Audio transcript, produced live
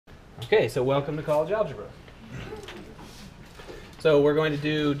Okay, so welcome to college algebra. So we're going to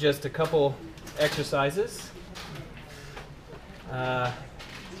do just a couple exercises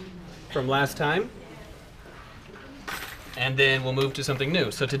from last time, and then we'll move to something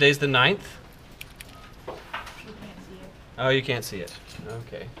new. So today's the 9th. Oh, you can't see it.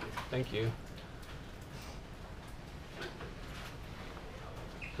 Okay, thank you.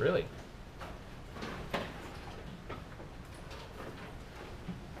 Really?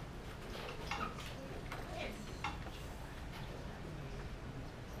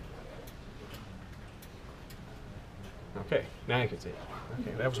 Okay, now you can see it.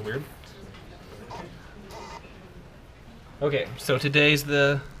 Okay, that was weird. Okay, so today's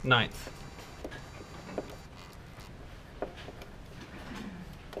the 9th.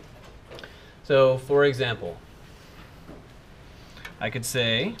 So, for example, I could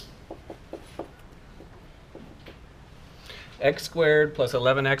say x squared plus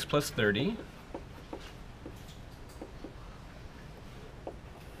 11x plus 30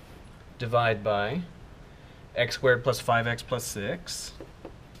 divide by x squared plus 5x plus 6,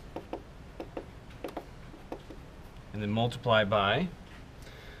 and then multiply by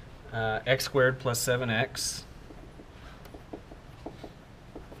x squared plus 7x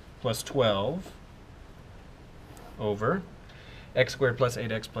plus 12 over x squared plus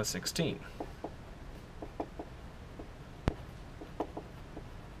 8x plus 16.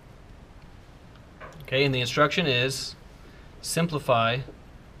 Okay, and the instruction is simplify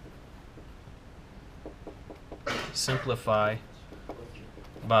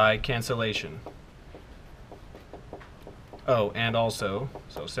by cancellation. Oh, and also,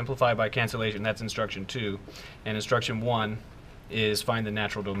 so simplify by cancellation, that's instruction 2. And instruction 1 is find the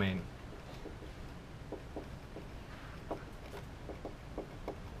natural domain.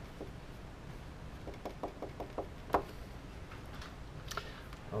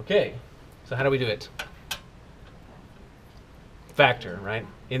 Okay, so how do we do it? Factor, right?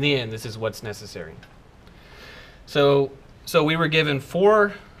 In the end, this is what's necessary. So we were given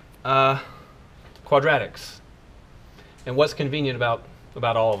 4 quadratics. And what's convenient about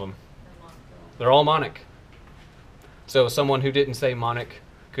all of them? They're all monic. So someone who didn't say monic,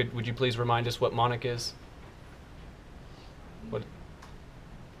 would you please remind us what monic is? What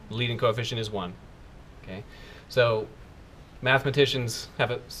leading coefficient is 1. Okay. So mathematicians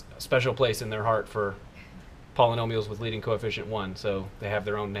have a special place in their heart for polynomials with leading coefficient 1, so they have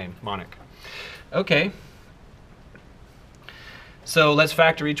their own name, monic. Okay. So let's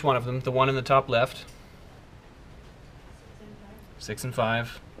factor each one of them. The one in the top left, 6 and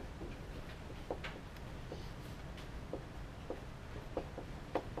 5.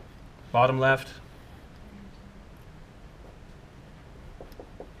 Bottom left,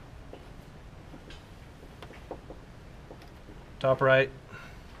 top right,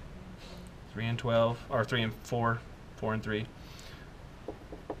 3 and 12, or 3 and 4, 4 and 3.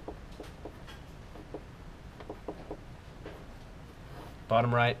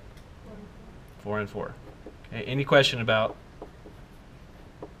 Bottom right, 4 and 4. Okay, any question about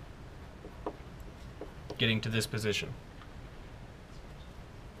getting to this position?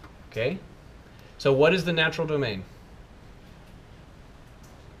 Okay, so what is the natural domain?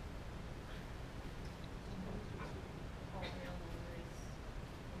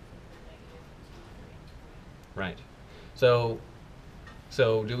 Right. So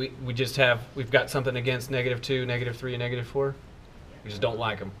do we just have, we've got something against -2, -3, and -4? We just don't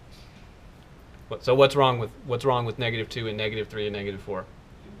like them. So what's wrong with -2 and -3 and -4?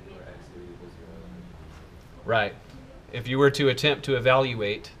 Right. If you were to attempt to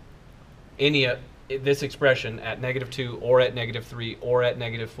evaluate any this expression at -2 or at -3 or at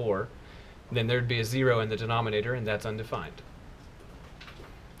 -4, then there'd be a 0 in the denominator, and that's undefined.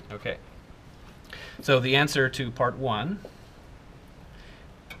 Okay. So the answer to part 1.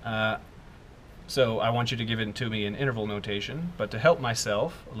 So I want you to give it to me in interval notation, but to help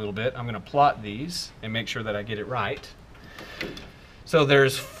myself a little bit, I'm going to plot these and make sure that I get it right. So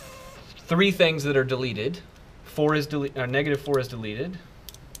there's 3 things that are deleted. -4 is deleted. -3 is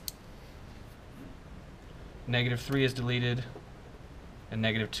deleted, and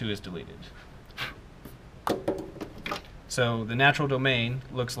 -2 is deleted. So the natural domain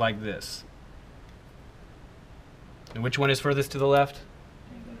looks like this. And which one is furthest to the left?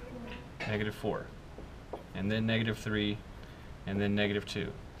 -4. And then -3, and then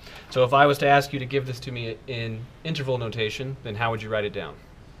 -2. So if I was to ask you to give this to me in interval notation, then how would you write it down?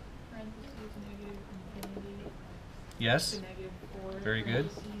 Yes? Very good.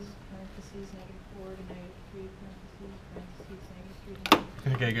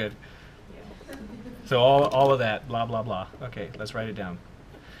 Okay, good. So all of that, blah, blah, blah. Okay, let's write it down.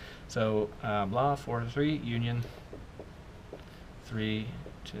 So blah, 4 to 3, union 3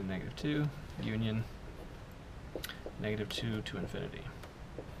 to -2, union -2 to infinity.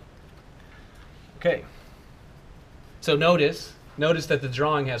 Okay. So notice that the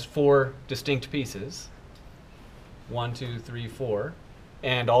drawing has 4 distinct pieces. 1, 2, 3, 4.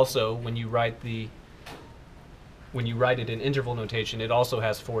 And also when you write it in interval notation, it also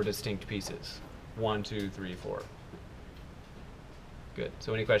has 4 distinct pieces. 1, 2, 3, 4. Good.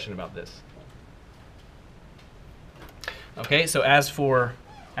 So any question about this? Okay, so as for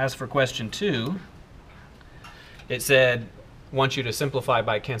question 2, it said wants you to simplify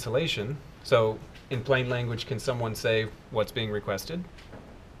by cancellation. So in plain language, can someone say what's being requested?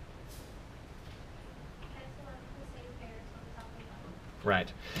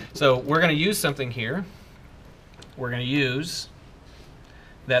 Right. So we're going to use something here. We're going to use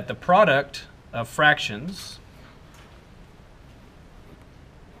that the product of fractions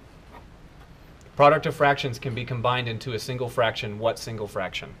can be combined into a single fraction. What single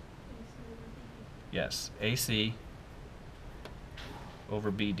fraction? Yes, AC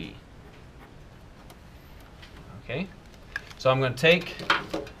over BD. Okay. So I'm going to take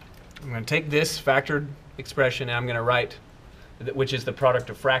this factored expression and I'm going to write, which is the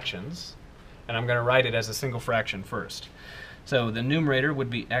product of fractions, and I'm going to write it as a single fraction first. So the numerator would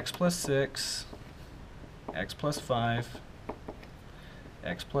be x plus 6, x plus 5,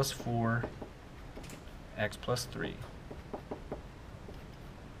 x plus 4, x plus 3.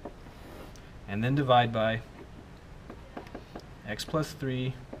 And then divide by x plus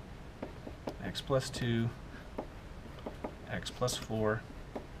 3, x plus 2, x plus 4,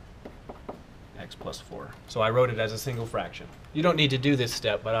 x plus 4. So I wrote it as a single fraction. You don't need to do this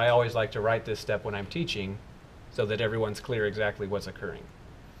step, but I always like to write this step when I'm teaching so that everyone's clear exactly what's occurring.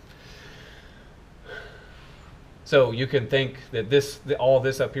 So you can think that all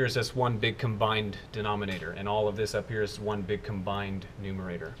this up here is just one big combined denominator, and all of this up here is one big combined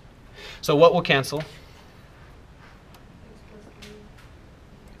numerator. So what will cancel?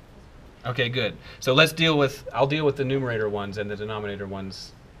 Okay, good. So I'll deal with the numerator ones and the denominator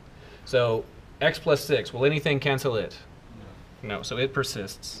ones. So x plus 6, will anything cancel it? No, so it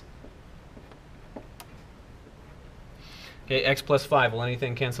persists. Okay, x plus 5, will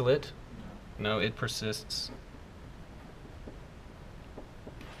anything cancel it? No, it persists.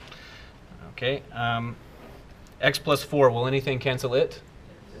 Okay, x plus 4, will anything cancel it?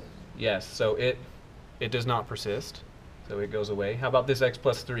 Yes, so it does not persist, so it goes away. How about this x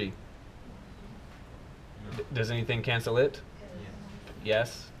plus 3? Does anything cancel it?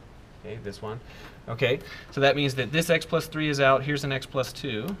 Yes. Okay, this one. Okay, so that means that this x plus 3 is out. Here's an x plus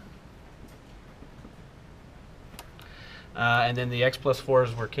 2. And then the x plus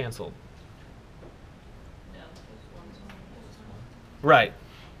 4s were canceled. Right.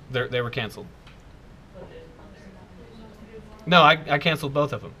 They were canceled. No, I canceled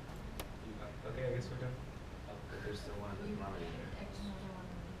both of them. Okay, I guess we're done. There's still one denominator.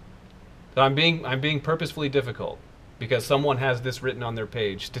 So I'm being purposefully difficult because someone has this written on their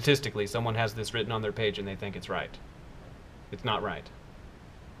page. Statistically, someone has this written on their page and they think it's right. It's not right.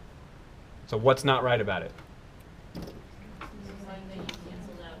 So what's not right about it?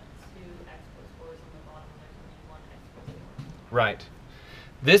 Right.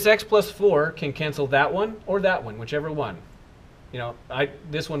 This x plus 4 can cancel that one or that one, whichever one. You know,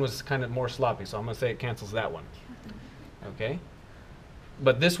 this one was kind of more sloppy, so I'm going to say it cancels that one. Okay?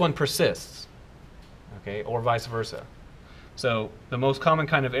 But this one persists. Okay? Or vice versa. So the most common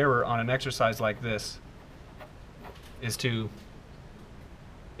kind of error on an exercise like this is to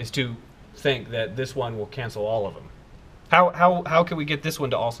think that this one will cancel all of them. How can we get this one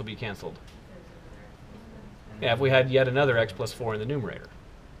to also be canceled? Yeah, if we had yet another x plus 4 in the numerator.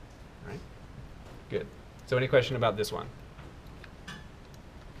 Right? Good. So any question about this one?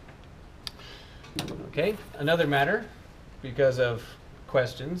 Okay, another matter, because of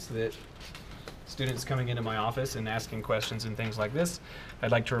questions that students coming into my office and asking questions and things like this,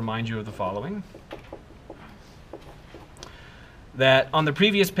 I'd like to remind you of the following. That on the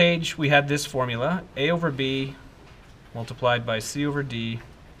previous page we had this formula, a over b multiplied by c over d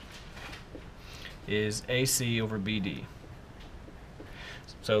is ac over bd.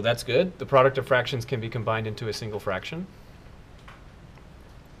 So that's good. The product of fractions can be combined into a single fraction.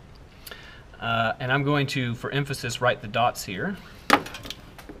 And I'm going to, for emphasis, write the dots here.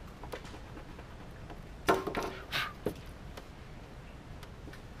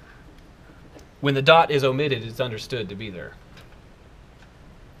 When the dot is omitted, it's understood to be there.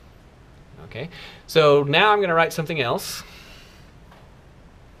 Okay, so now I'm going to write something else.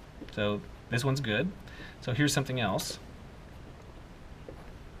 So this one's good. So here's something else.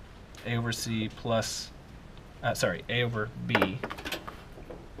 A over C plus, sorry, A over B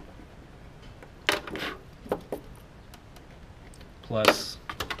plus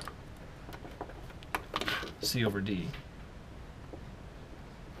C over D.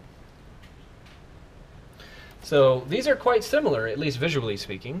 So these are quite similar, at least visually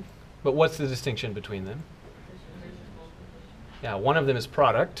speaking, but what's the distinction between them? Yeah, one of them is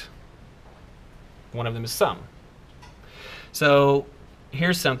product, one of them is sum. So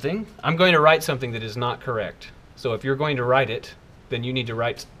here's something. I'm going to write something that is not correct. So if you're going to write it, then you need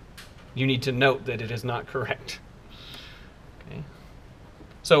to note that it is not correct. Okay.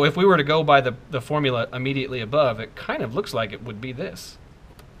 So if we were to go by the formula immediately above, it kind of looks like it would be this.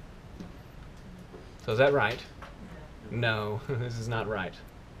 So is that right? No, this is not right.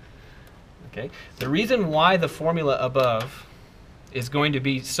 Okay. The reason why the formula above is going to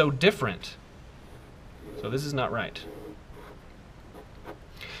be so different, so this is not right.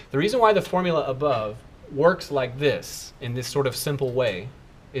 The reason why the formula above works like this, in this sort of simple way,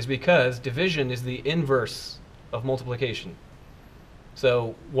 is because division is the inverse of multiplication.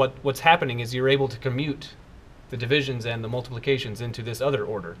 So what's happening is you're able to commute the divisions and the multiplications into this other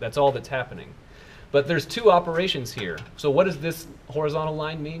order. That's all that's happening. But there's two operations here. So what does this horizontal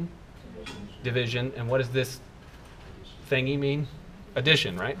line mean? Division. And what does this thingy mean?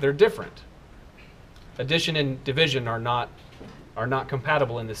 Addition, right? They're different. Addition and division are not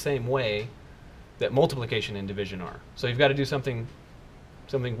compatible in the same way that multiplication and division are. So you've got to do something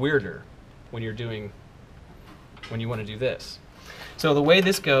weirder when you want to do this. So the way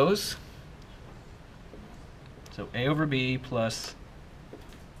this goes, so A over B plus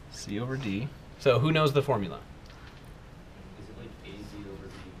C over D. So who knows the formula? Is it like AZ over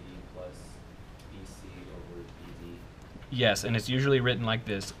BD plus BC over BD? Yes, and it's usually written like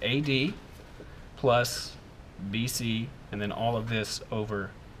this: AD plus BC, and then all of this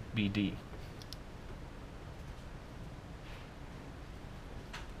over BD.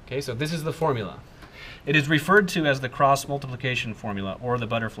 Okay, so this is the formula. It is referred to as the cross multiplication formula or the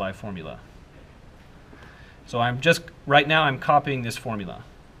butterfly formula. So right now I'm copying this formula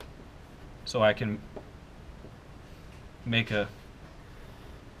so I can make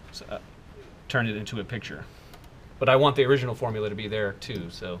turn it into a picture. But I want the original formula to be there too,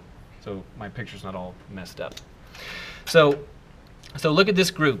 so my picture's not all messed up. So look at this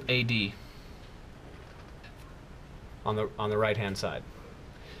group AD on the right-hand side.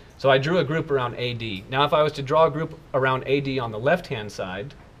 So I drew a group around AD. Now if I was to draw a group around AD on the left-hand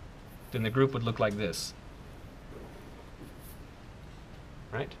side, then the group would look like this.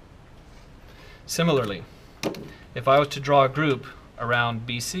 Right? Similarly, if I was to draw a group around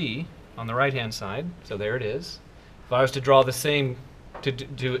BC on the right-hand side, so there it is. If I was to draw the same, to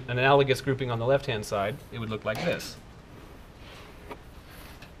do an analogous grouping on the left-hand side, it would look like this.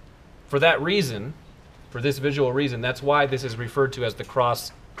 For that reason, for this visual reason, that's why this is referred to as the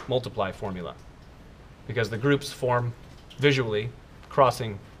cross multiply formula, because the groups form visually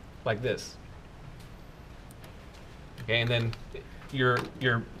crossing like this. Okay, and then your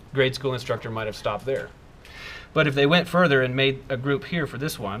grade school instructor might have stopped there. But if they went further and made a group here for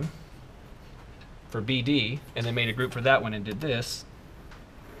this one, for BD, and then made a group for that one and did this,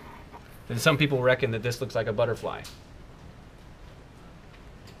 then some people reckon that this looks like a butterfly.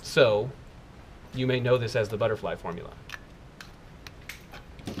 So you may know this as the butterfly formula.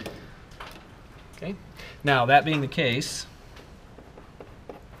 Okay. Now, that being the case,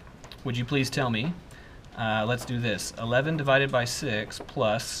 would you please tell me, let's do this, 11 divided by 6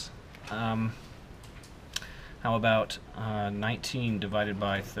 plus, how about 19 divided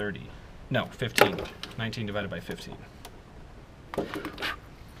by 30? No, 15. 19 divided by 15.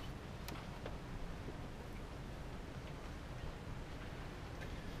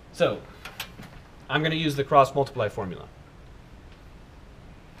 So, I'm going to use the cross multiply formula.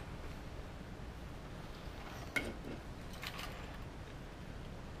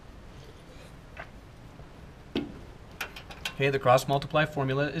 Okay, the cross multiply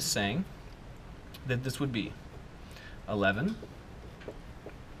formula is saying that this would be 11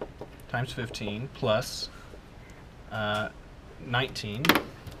 times 15 plus 19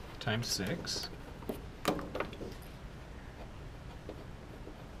 times 6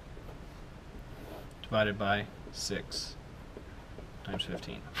 divided by 6 times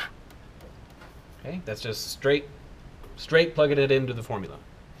 15. Okay, that's just straight plugging it into the formula.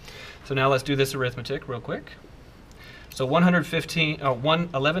 So now let's do this arithmetic real quick. So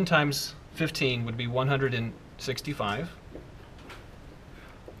 11 times 15 would be 165.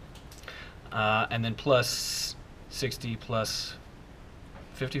 And then plus 60 plus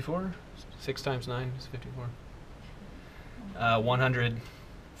 54. 6 times 9 is 54. 154.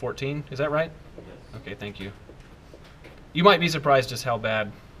 14, is that right? Yes. Okay, thank you. You might be surprised just how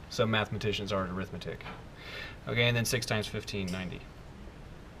bad some mathematicians are at arithmetic. Okay, and then 6 times 15, 90.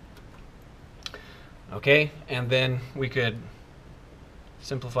 Okay, and then we could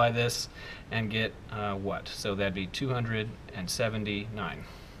simplify this and get what? So that'd be 279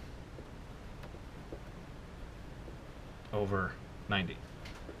 over 90.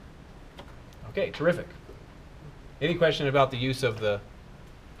 Okay, terrific. Any question about the use of the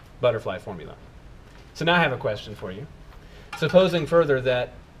butterfly formula? So now I have a question for you. Supposing further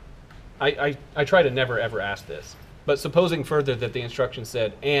that, I try to never ever ask this, but supposing further that the instruction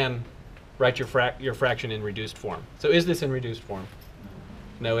said, and write your fraction in reduced form. So is this in reduced form?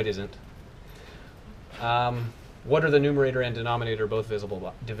 No, it isn't. What are the numerator and denominator both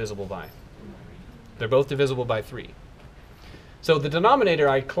divisible by? They're both divisible by 3. So the denominator,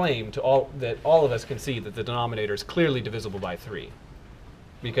 I claim that all of us can see that the denominator is clearly divisible by 3.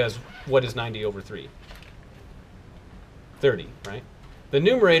 Because what is 90 over 3? 30, right? The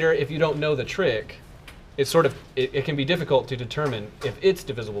numerator, if you don't know the trick, it can be difficult to determine if it's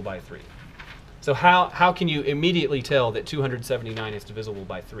divisible by 3. So how can you immediately tell that 279 is divisible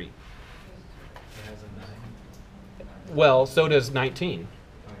by 3? It has a 9. Well, so does 19.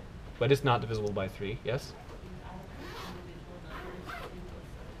 But it's not divisible by 3, yes?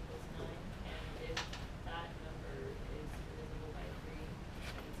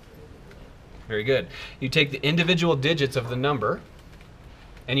 Very good. You take the individual digits of the number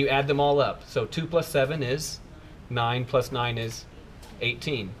and you add them all up. So 2 plus 7 is 9 plus 9 is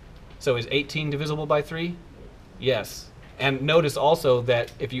 18. So is 18 divisible by 3? Yes. And notice also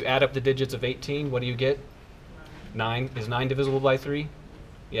that if you add up the digits of 18, what do you get? 9. Is 9 divisible by 3?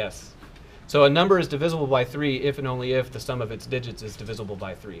 Yes. So a number is divisible by 3 if and only if the sum of its digits is divisible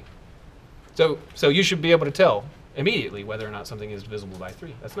by 3. So you should be able to tell immediately whether or not something is divisible by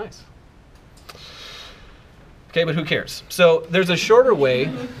 3. That's nice. Okay, but who cares? So there's a shorter way.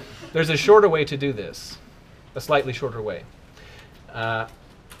 There's a shorter way to do this, a slightly shorter way,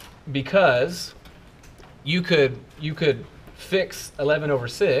 because you could fix 11 over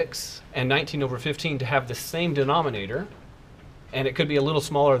 6 and 19 over 15 to have the same denominator, and it could be a little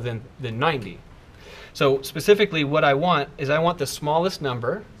smaller than 90. So specifically, what I want is I want the smallest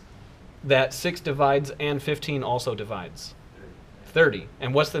number that 6 divides and 15 also divides. 30.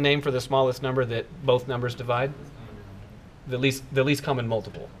 And what's the name for the smallest number that both numbers divide? The least common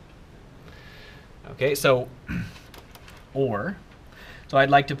multiple. Okay, so I'd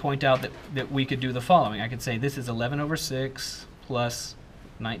like to point out that we could do the following. I could say this is 11 over 6 plus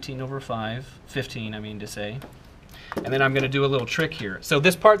 19 over 15 I mean to say. And then I'm going to do a little trick here. So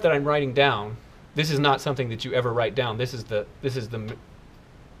this part that I'm writing down, this is not something that you ever write down. This is the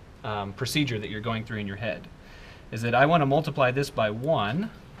procedure that you're going through in your head. Is that I want to multiply this by 1,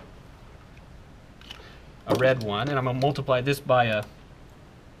 a red 1, and I'm going to multiply this by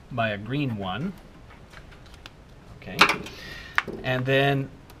a green 1. Okay. And then,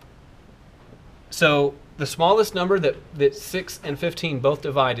 so the smallest number that 6 and 15 both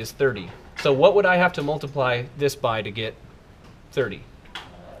divide is 30. So what would I have to multiply this by to get 30?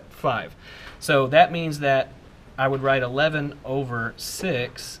 5. So that means that I would write 11 over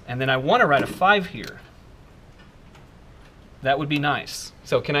 6, and then I want to write a 5 here. That would be nice.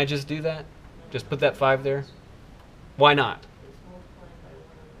 So can I just do that? Just put that 5 there? Why not?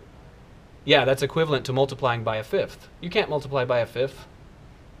 Yeah, that's equivalent to multiplying by a 5th. You can't multiply by a 5th.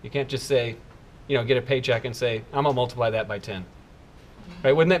 You can't just say, get a paycheck and say, I'm going to multiply that by 10.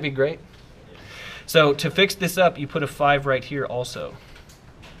 Right? Wouldn't that be great? So to fix this up, you put a 5 right here also.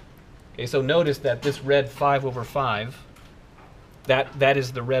 Okay, so notice that this red 5 over 5, that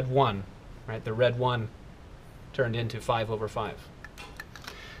is the red 1. Right? The red 1 turned into 5 over 5.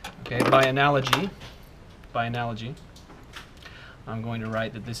 Okay, by analogy, I'm going to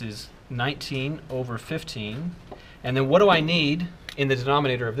write that this is 19 over 15. And then what do I need in the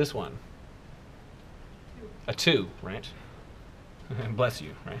denominator of this one? A 2, right? Bless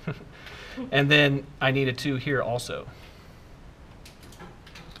you, right? And then I need a 2 here also.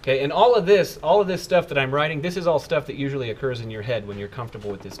 Okay, and all of this stuff that I'm writing, this is all stuff that usually occurs in your head when you're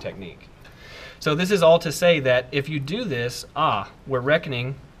comfortable with this technique. So this is all to say that if you do this, we're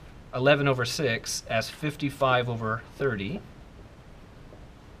reckoning 11 over 6 as 55 over 30.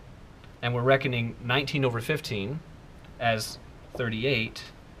 And we're reckoning 19 over 15 as 38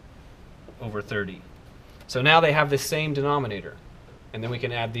 over 30. So now they have the same denominator. And then we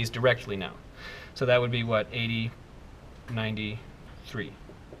can add these directly now. So that would be what? 80, 93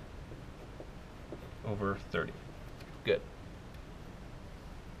 over 30. Good.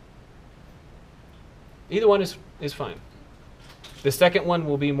 Either one is fine. The second one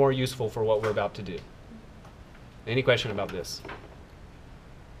will be more useful for what we're about to do. Any question about this?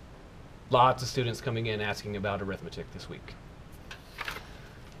 Lots of students coming in asking about arithmetic this week.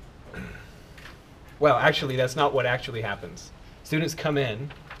 Well, actually, that's not what actually happens. Students come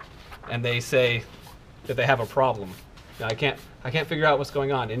in and they say that they have a problem. Now, I can't figure out what's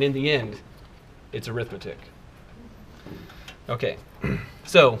going on, and in the end, it's arithmetic. Okay,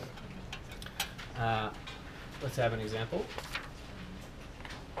 so let's have an example.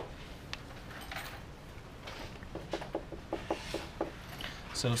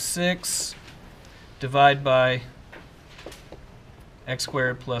 So 6 divided by x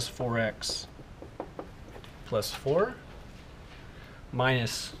squared plus 4x plus 4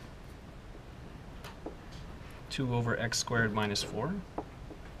 minus 2 over x squared minus 4.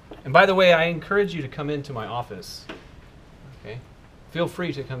 And by the way, I encourage you to come into my office. Okay? Feel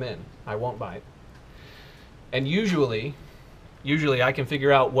free to come in. I won't bite. And usually I can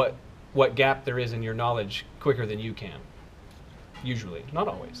figure out what gap there is in your knowledge quicker than you can. Usually, not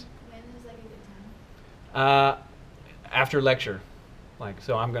always. When is like a good time? After lecture,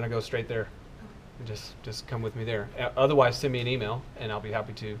 so I'm going to go straight there. Just come with me there. Otherwise, send me an email, and I'll be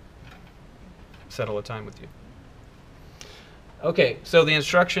happy to settle a time with you. Okay, so the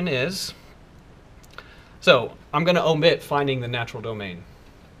instruction is. So I'm going to omit finding the natural domain,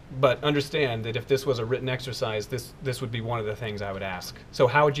 but understand that if this was a written exercise, this would be one of the things I would ask. So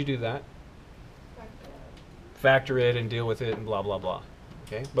how would you do that? Factor it and deal with it and blah, blah, blah.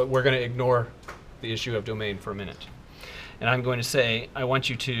 Okay? But we're going to ignore the issue of domain for a minute. And I'm going to say, I want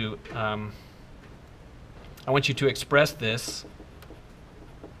you to express this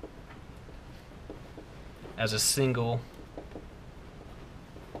as a single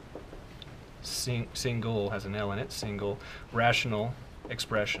has an L in it, single rational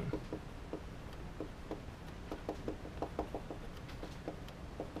expression.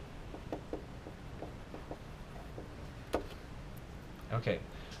 Okay.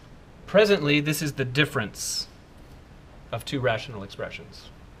 Presently, this is the difference of two rational expressions.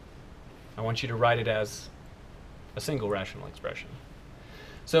 I want you to write it as a single rational expression.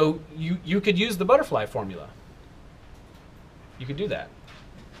 So you could use the butterfly formula. You could do that,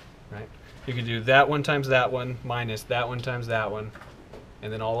 right? You could do that one times that one minus that one times that one,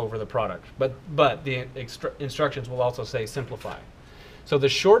 and then all over the product. But the instructions will also say simplify. So the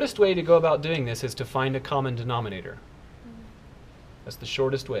shortest way to go about doing this is to find a common denominator. That's the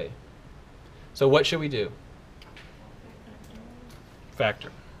shortest way. So what should we do?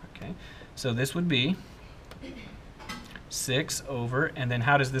 Factor. Okay. So this would be 6 over, and then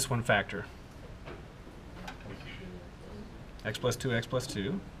how does this one factor? X plus 2, x plus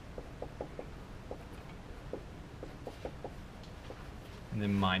 2. And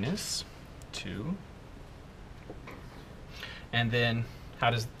then minus 2. And then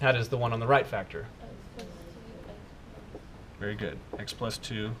how does the one on the right factor? Very good. X plus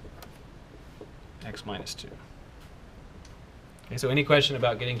 2, x minus 2. Okay, so any question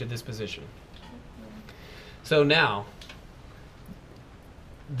about getting to this position? So now,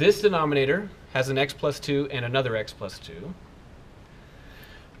 this denominator has an x plus 2 and another x plus 2.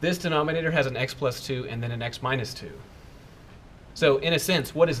 This denominator has an x plus 2 and then an x minus 2. So in a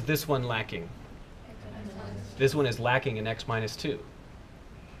sense, what is this one lacking? This one is lacking an x minus 2.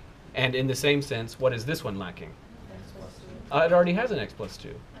 And in the same sense, what is this one lacking? It already has an x plus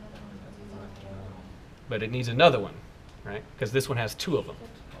 2. But it needs another one, right? Because this one has 2 of them.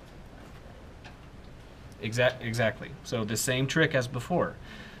 Exactly. So the same trick as before.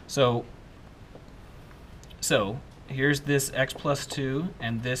 So here's this x plus 2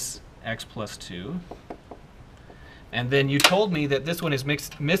 and this x plus 2. And then you told me that this one is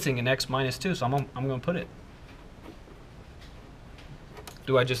missing an x minus 2, so I'm going to put it.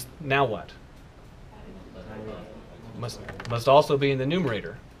 Do I just, now what? Must also be in the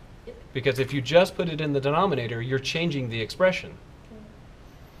numerator. Because if you just put it in the denominator, you're changing the expression.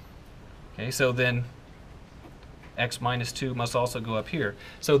 Okay, so then x minus 2 must also go up here.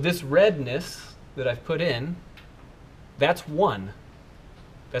 So this redness that I've put in, that's 1.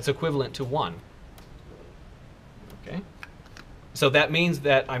 That's equivalent to 1. Okay? So that means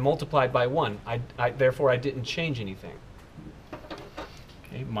that I multiplied by 1. Therefore, I didn't change anything.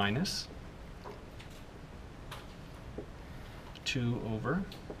 Okay, minus 2 over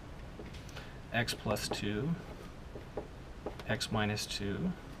x plus 2, x minus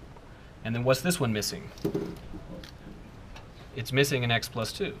 2. And then what's this one missing? It's missing an x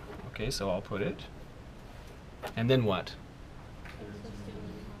plus 2. Okay, so I'll put it. And then what?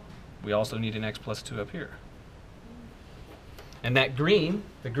 We also need an x plus 2 up here. And that green,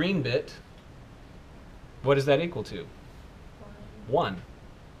 the green bit, what does that equal to? 1.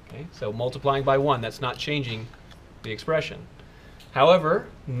 Okay, so multiplying by 1, that's not changing the expression. However,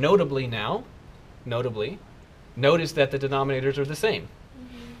 notably, notice that the denominators are the same.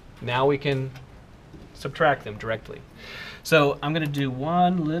 Now we can subtract them directly. So I'm going to do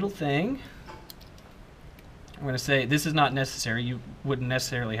one little thing. I'm going to say this is not necessary. You wouldn't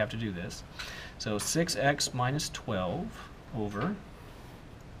necessarily have to do this. So 6x minus 12 over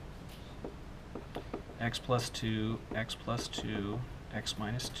x plus 2, x plus 2, x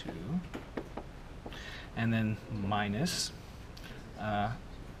minus 2, and then minus,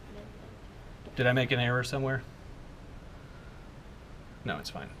 did I make an error somewhere? No, it's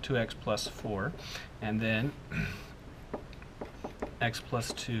fine. 2x plus 4, and then x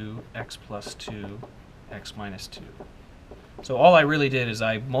plus 2, x plus 2, x minus 2. So all I really did is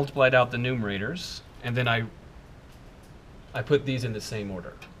I multiplied out the numerators, and then I put these in the same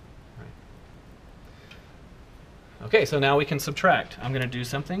order. Okay, so now we can subtract. I'm going to do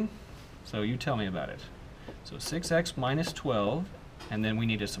something, so you tell me about it. So 6x minus 12, and then we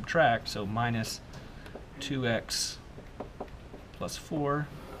need to subtract, so minus 2x plus 4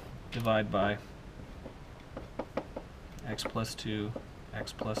 divided by x plus 2,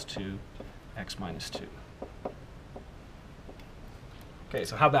 x plus 2, x minus 2. Okay,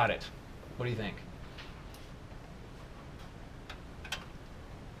 so how about it? What do you think?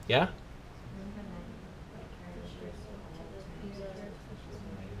 Yeah?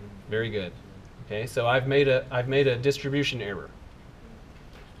 Very good. Okay, so I've made a distribution error,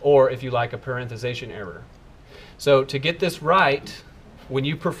 or if you like, a parenthesization error. So to get this right, when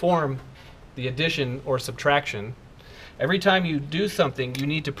you perform the addition or subtraction, every time you do something, you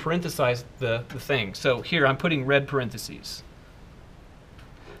need to parenthesize the thing. So here I'm putting red parentheses.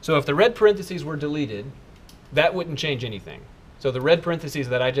 So if the red parentheses were deleted, that wouldn't change anything. So the red parentheses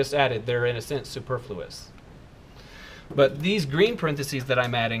that I just added, they're in a sense superfluous. But these green parentheses that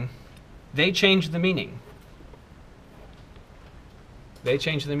I'm adding, they change the meaning. They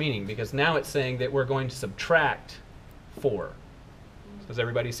change the meaning because now it's saying that we're going to subtract 4. Does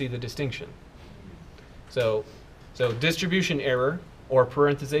everybody see the distinction? So distribution error or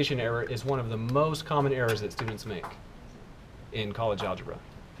parenthesization error is one of the most common errors that students make in college algebra.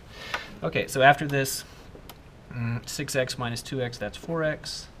 Okay, so after this, 6x minus 2x, that's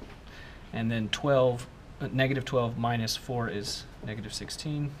 4x. And then negative 12 minus 4 is negative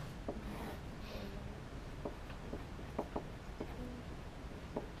 16.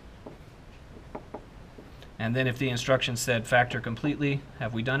 And then if the instructions said factor completely,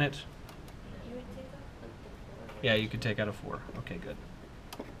 have we done it? You would take out the 4. Yeah, you could take out a 4. Okay, good.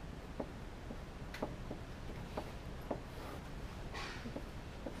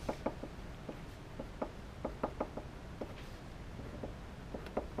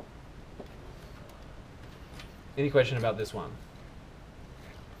 Any question about this one?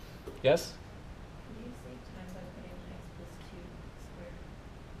 Yes? Could you save time by putting x plus 2 squared?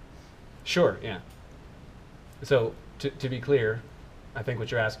 Sure, yeah. So to be clear, I think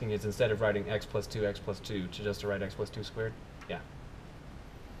what you're asking is instead of writing x plus 2, to just to write x plus 2 squared? Yeah.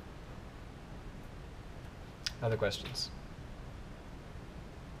 Other questions?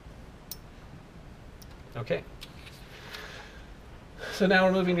 Okay. So now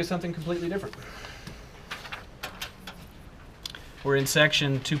we're moving to something completely different. We're in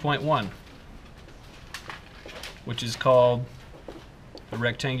section 2.1, which is called the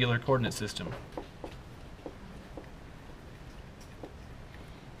rectangular coordinate system.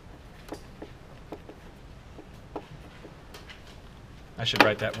 I should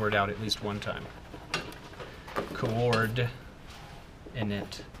write that word out at least one time. Coordinate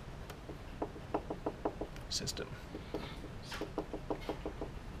system.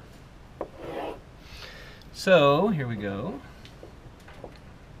 So, here we go.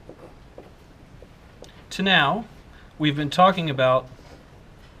 To now, we've been talking about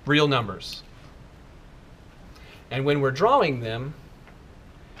real numbers. And when we're drawing them,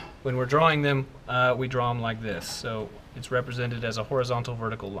 we draw them like this. So it's represented as a horizontal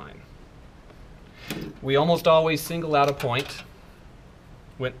vertical line. We almost always single out a point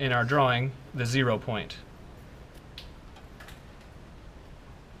in our drawing, the 0 point.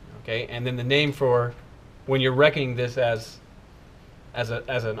 Okay, and then the name for when you're reckoning this as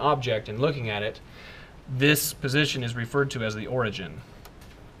an object and looking at it, this position is referred to as the origin,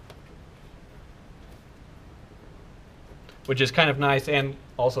 which is kind of nice and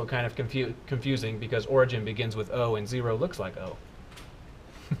also kind of confusing because origin begins with O and 0 looks like O.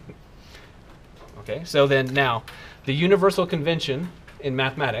 Okay, so then now, the universal convention in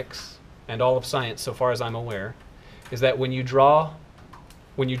mathematics and all of science, so far as I'm aware, is that when you draw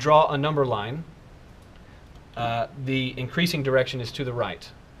a number line, the increasing direction is to the right.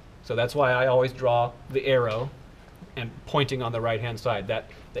 So that's why I always draw the arrow and pointing on the right-hand side. That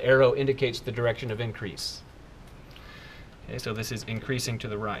the arrow indicates the direction of increase. Okay, so this is increasing to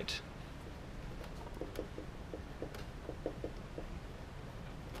the right.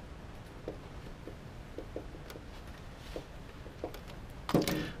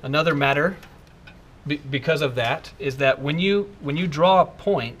 Another matter, because of that, is that when you draw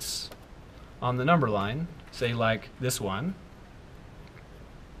points on the number line, say like this one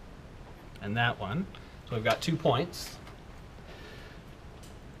and that one, so we've got 2 points.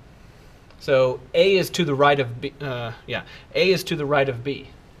 So A is to the right of B. A is to the right of B.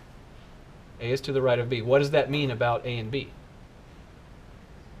 A is to the right of B. What does that mean about A and B?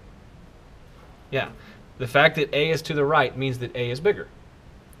 Yeah, the fact that A is to the right means that A is bigger.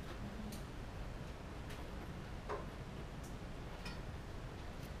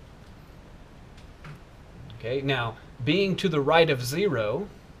 Okay, now being to the right of 0,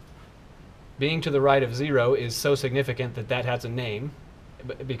 is so significant that that has a name,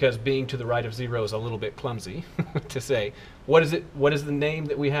 because being to the right of 0 is a little bit clumsy to say. What is it? What is the name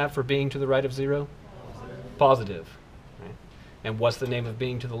that we have for being to the right of 0? Positive. Positive. Right? And what's the name of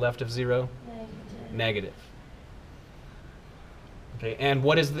being to the left of 0? Negative. Negative. Okay, and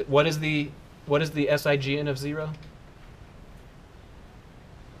what is the SIGN of 0?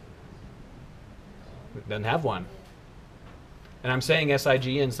 It doesn't have one. And I'm saying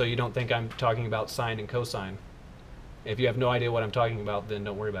SIGN so you don't think I'm talking about sine and cosine. If you have no idea what I'm talking about, then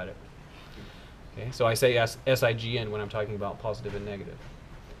don't worry about it. Okay, so I say SIGN when I'm talking about positive and negative.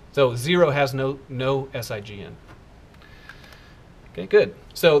 So 0 has no SIGN. Okay, good.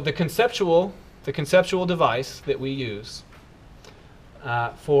 So the conceptual device that we use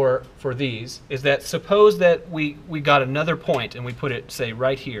for these is that suppose that we got another point and we put it, say,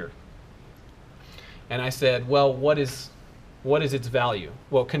 right here. And I said, well, what is its value?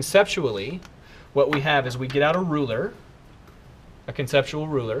 Well, conceptually, what we have is we get out a ruler, a conceptual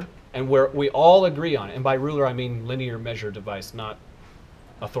ruler, and where we all agree on it. And by ruler, I mean linear measure device, not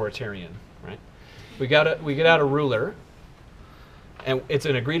authoritarian, right? We get out a ruler, and it's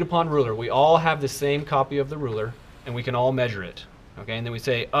an agreed upon ruler. We all have the same copy of the ruler, and we can all measure it. Okay, and then we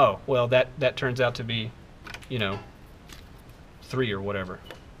say, oh, well, that turns out to be, 3 or whatever.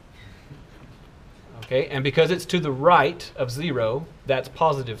 Okay, and because it's to the right of 0, that's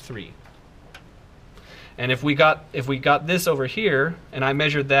positive 3. And if we got this over here, and I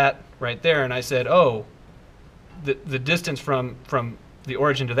measured that right there, and I said, oh, the distance from the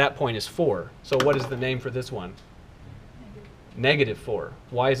origin to that point is 4. So what is the name for this one? Negative 4.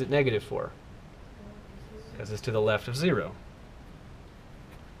 Why is it negative 4? Because it's to the left of 0.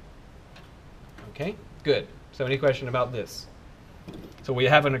 Okay, good. So any question about this? So we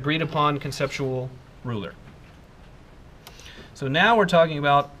have an agreed upon conceptual ruler. So now we're talking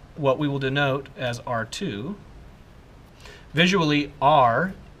about what we will denote as R2. Visually,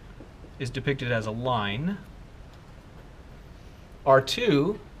 R is depicted as a line.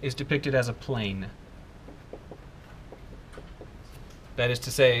 R2 is depicted as a plane. That is to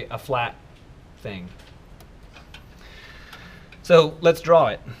say, a flat thing. So let's draw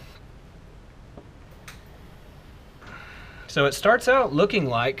it. So it starts out looking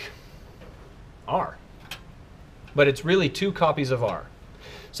like R, but it's really 2 copies of R.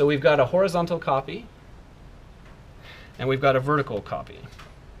 So we've got a horizontal copy and we've got a vertical copy.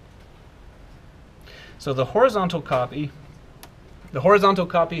 So the horizontal copy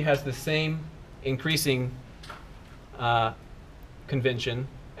has the same increasing convention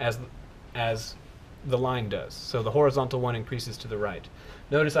as the line does. So the horizontal one increases to the right.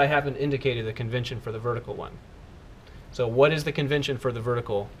 Notice I haven't indicated the convention for the vertical one. So what is the convention for the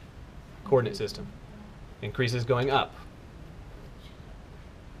vertical coordinate system? Increases going up.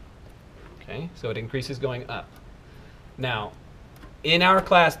 Okay, so it increases going up. Now, in our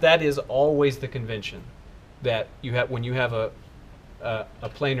class, that is always the convention that you have when you have a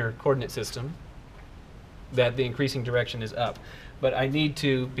planar coordinate system, that the increasing direction is up. But I need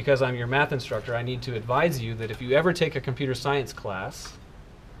to, because I'm your math instructor, I need to advise you that if you ever take a computer science class,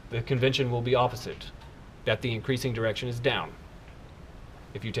 the convention will be opposite, that the increasing direction is down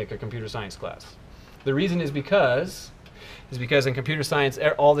if you take a computer science class. The reason is because in computer science,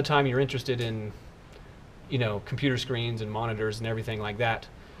 all the time you're interested in, computer screens and monitors and everything like that.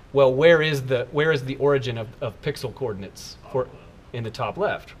 Well, where is the origin of pixel coordinates in the top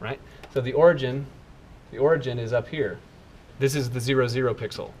left, right? So the origin is up here. This is the 0, 0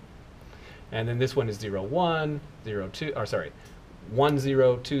 pixel. And then this one is 0, 1, 0, 2, or sorry, 1,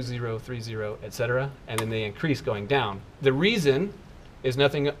 0, 2, 0, 3, 0, etc. And then they increase going down. The reason is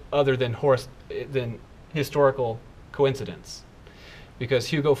nothing other than historical coincidence, because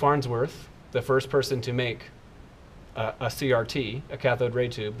Hugo Farnsworth, the first person to make a CRT, a cathode ray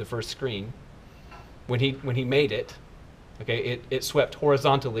tube, the first screen, when he made it, okay, it swept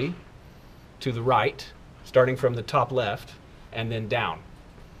horizontally to the right, starting from the top left, and then down.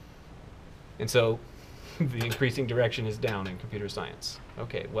 And so the increasing direction is down in computer science.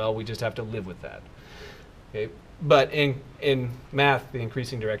 Okay, well, we just have to live with that. Okay, but in math, the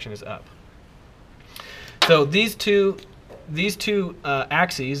increasing direction is up. So these two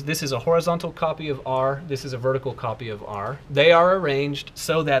axes, this is a horizontal copy of R, this is a vertical copy of R. They are arranged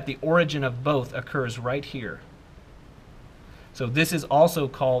so that the origin of both occurs right here. So this is also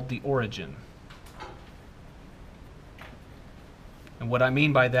called the origin. And what I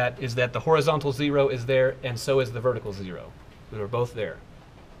mean by that is that the horizontal 0 is there, and so is the vertical 0. They're both there.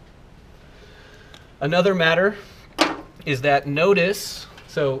 Another matter is that notice,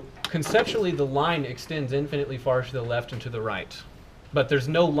 so conceptually the line extends infinitely far to the left and to the right. But there's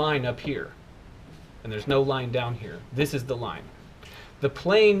no line up here. And there's no line down here. This is the line. The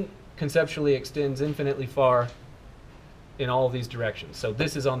plane conceptually extends infinitely far in all of these directions. So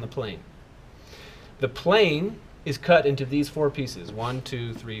this is on the plane. The plane is cut into these 4 pieces, 1,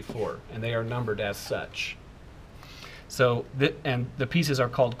 2, 3, 4, and they are numbered as such. So, and the pieces are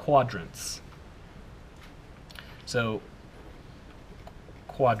called quadrants. So,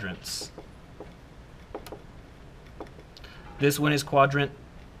 quadrants. This one is quadrant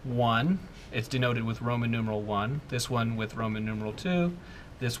 1. It's denoted with Roman numeral 1. This one with Roman numeral 2.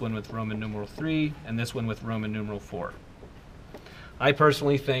 This one with Roman numeral 3. And this one with Roman numeral 4. I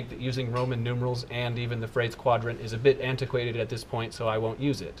personally think that using Roman numerals and even the phrase quadrant is a bit antiquated at this point, so I won't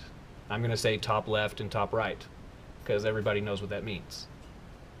use it. I'm going to say top left and top right, because everybody knows what that means.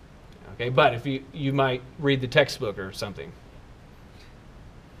 Okay, but if you might read the textbook or something.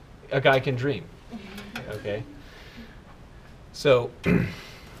 A guy can dream. Okay. So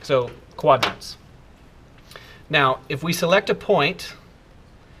quadrants. Now, if we select a point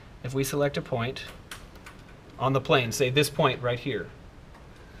on the plane, say this point right here,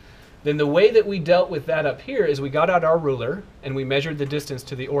 then the way that we dealt with that up here is we got out our ruler and we measured the distance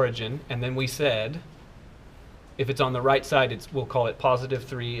to the origin, and then we said, if it's on the right side, we'll call it positive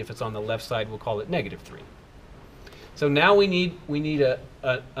 3. If it's on the left side, we'll call it negative 3. So now we need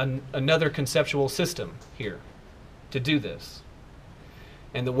another conceptual system here to do this.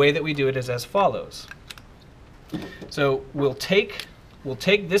 And the way that we do it is as follows. So we'll take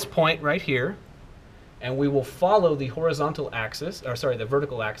this point right here, and we will follow the horizontal axis, or sorry, the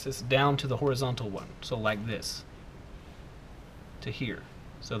vertical axis down to the horizontal one. So like this to here,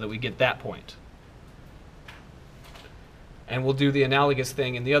 so that we get that point. And we'll do the analogous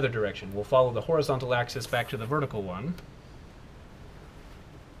thing in the other direction. We'll follow the horizontal axis back to the vertical one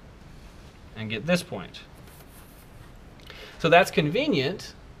and get this point. So that's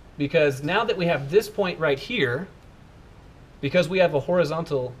convenient because now that we have this point right here, because we have a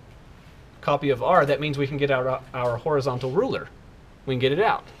horizontal copy of R, that means we can get out our horizontal ruler. We can get it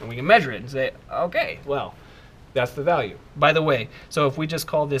out and we can measure it and say, okay, well, that's the value. By the way, so if we just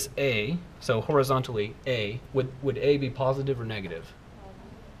call this A, so horizontally A, would A be positive or negative?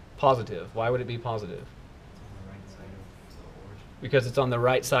 Positive. Why would it be positive? It's on the right side of the origin. Because it's on the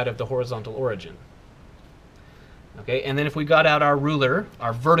right side of the horizontal origin. Okay, and then if we got out our ruler,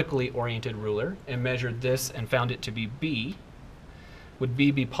 our vertically oriented ruler, and measured this and found it to be B, would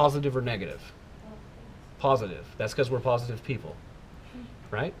B be positive or negative? Positive. That's because we're positive people.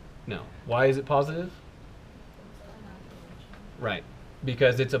 Right? No. Why is it positive? Right.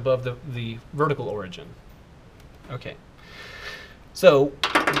 Because it's above the vertical origin. Okay. So,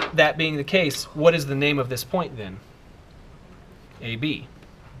 that being the case, what is the name of this point then? AB.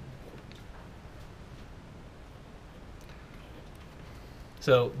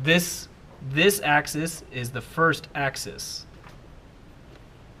 So this axis is the first axis,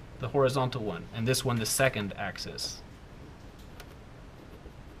 the horizontal one, and this one the second axis.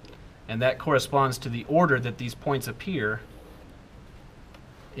 And that corresponds to the order that these points appear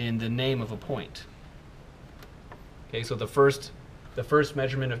in the name of a point. Okay, so the first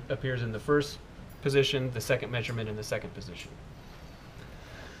measurement appears in the first position, the second measurement in the second position.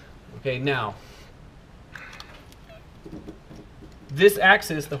 Okay, now this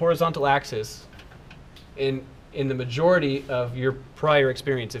axis, the horizontal axis, in the majority of your prior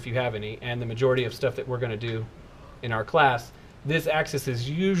experience, if you have any, and the majority of stuff that we're going to do in our class, this axis is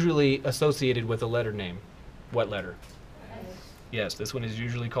usually associated with a letter name. What letter? S. Yes, this one is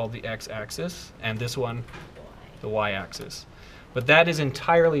usually called the x-axis, and this one the y-axis. But that is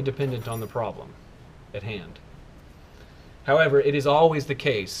entirely dependent on the problem at hand. However, it is always the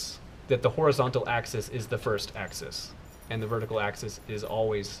case that the horizontal axis is the first axis and the vertical axis is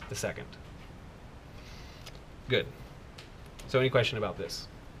always the second. Good. So any question about this?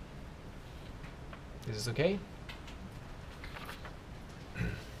 Is this okay?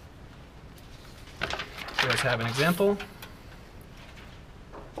 So let's have an example.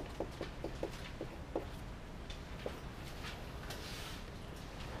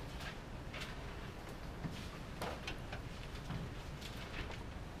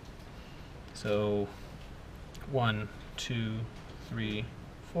 So 1, 2, 3,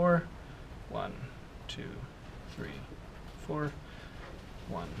 4. 1, 2, 3, 4.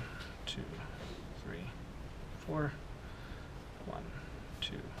 1, 2, 3, 4. 1,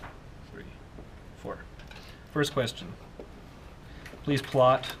 2, 3, 4. First question. Please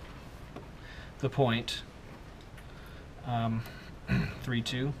plot the point 3,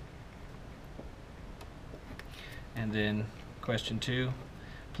 2. And then question 2.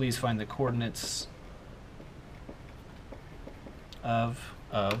 Please find the coordinates of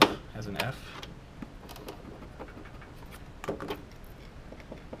as an F.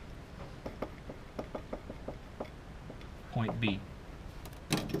 Point B.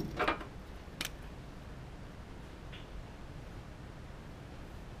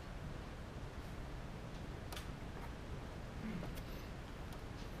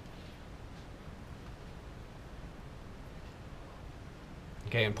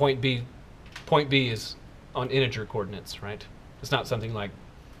 Okay, and point B is on integer coordinates, right? It's not something like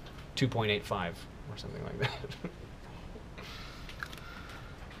 2.85 or something like that.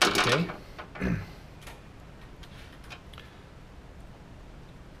 Okay.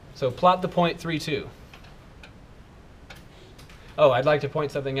 So plot the point 3, 2. Oh, I'd like to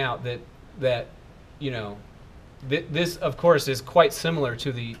point something out that you know, this of course is quite similar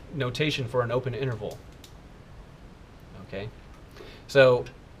to the notation for an open interval. Okay. So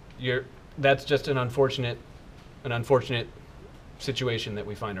that's just an unfortunate situation that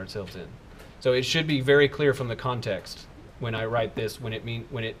we find ourselves in. So it should be very clear from the context when I write this when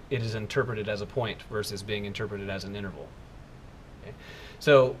it is interpreted as a point versus being interpreted as an interval. Okay.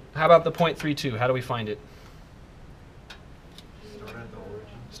 So how about the point 3, 2? How do we find it? Start at the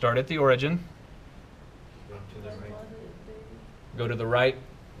origin. Start at the origin. Go to the right. Go to the right.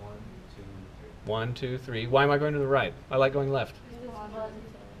 1, 2, 3. 1, 2, 3. Why am I going to the right? I like going left.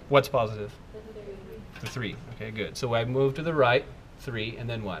 What's positive? The 3. Okay, good. So I move to the right, 3, and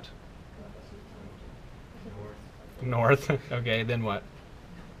then what? North. North. Okay, then what?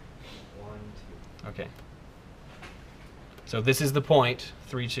 1, 2. Okay. So this is the point,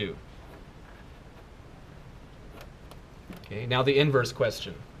 3, 2. Okay, now the inverse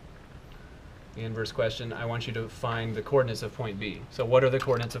question. The inverse question, I want you to find the coordinates of point B. So what are the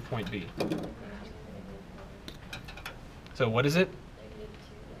coordinates of point B? So what is it?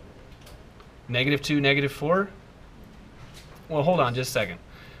 -2, -4? Well, hold on just a second.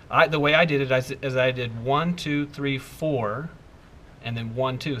 The way I did it is I did 1, 2, 3, 4, and then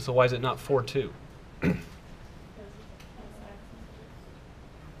 1, 2. So why is it not 4, 2?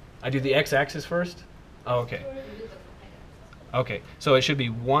 I do the x-axis first? Oh, okay. Okay, so it should be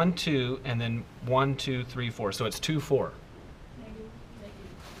 1, 2, and then 1, 2, 3, 4. So it's 2, 4.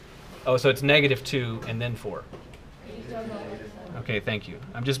 Oh, so it's -2 and then 4. Okay, thank you.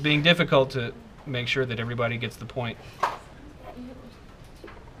 I'm just being difficult to make sure that everybody gets the point.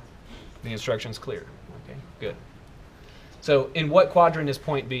 The instruction's clear. Okay, good. So in what quadrant is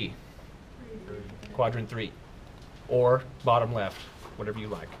point B? Quadrant 3. Or bottom left, whatever you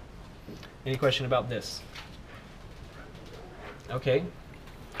like. Any question about this? Okay.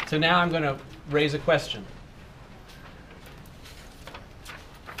 So now I'm going to raise a question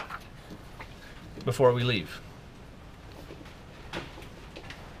before we leave.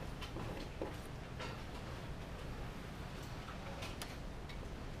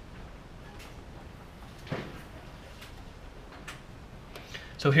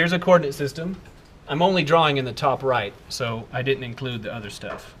 So here's a coordinate system. I'm only drawing in the top right, so I didn't include the other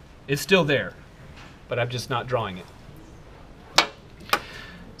stuff. It's still there, but I'm just not drawing it.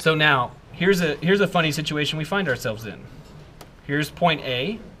 So now, here's a funny situation we find ourselves in. Here's point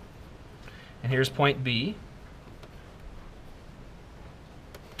A, and here's point B.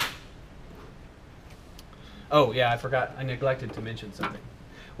 Oh, yeah, I forgot. I neglected to mention something.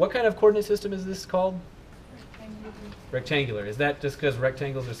 What kind of coordinate system is this called? Rectangular. Is that just because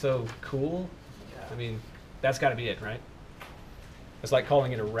rectangles are so cool? I mean, that's got to be it, right? It's like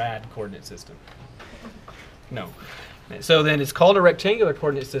calling it a rad coordinate system. No. So then it's called a rectangular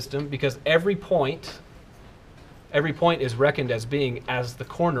coordinate system because every point is reckoned as being as the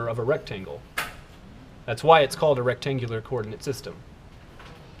corner of a rectangle. That's why it's called a rectangular coordinate system.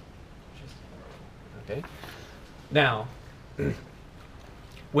 Okay. Now,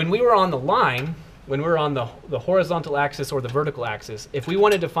 when we were on the line, when we were on the horizontal axis or the vertical axis, if we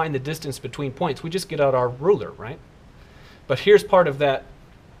wanted to find the distance between points, we just get out our ruler, right? But here's part of that,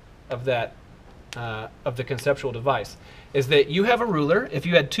 of the conceptual device, is that you have a ruler. If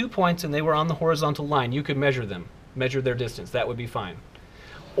you had 2 points and they were on the horizontal line, you could measure them, measure their distance. That would be fine.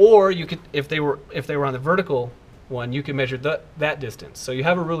 Or you could, if they were on the vertical one, you can measure that distance. So you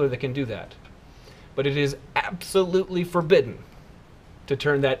have a ruler that can do that. But it is absolutely forbidden to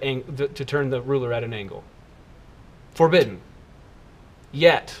turn the ruler at an angle. Forbidden.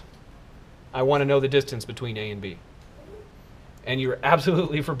 Yet, I want to know the distance between A and B. And you're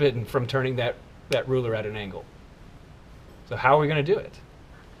absolutely forbidden from turning that ruler at an angle. So how are we going to do it?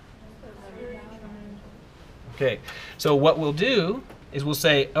 Okay, so what we'll do is we'll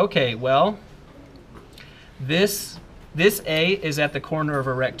say, okay, well, this A is at the corner of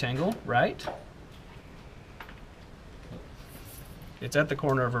a rectangle, right? It's at the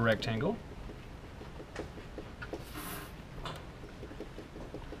corner of a rectangle.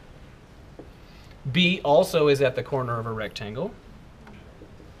 B also is at the corner of a rectangle.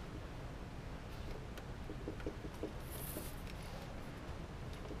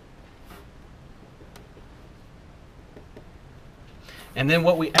 And then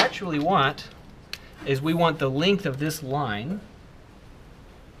what we actually want is we want the length of this line.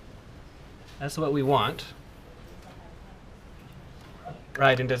 That's what we want.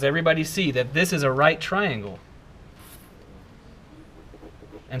 Right, and does everybody see that this is a right triangle?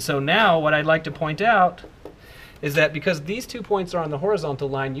 And so now what I'd like to point out is that because these 2 points are on the horizontal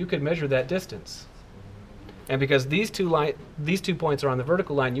line, you could measure that distance. And because these two points are on the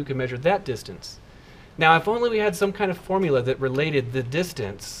vertical line, you can measure that distance. Now, if only we had some kind of formula that related the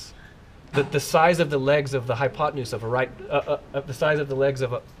distance, the size of the legs of the hypotenuse of a the size of the legs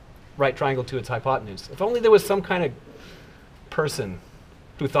of a right triangle to its hypotenuse. If only there was some kind of person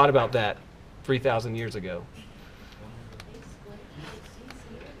who thought about that 3,000 years ago.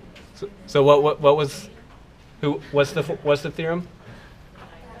 So what's the theorem?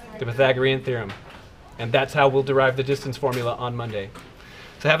 The Pythagorean theorem. And that's how we'll derive the distance formula on Monday.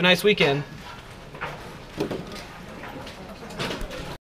 So have a nice weekend.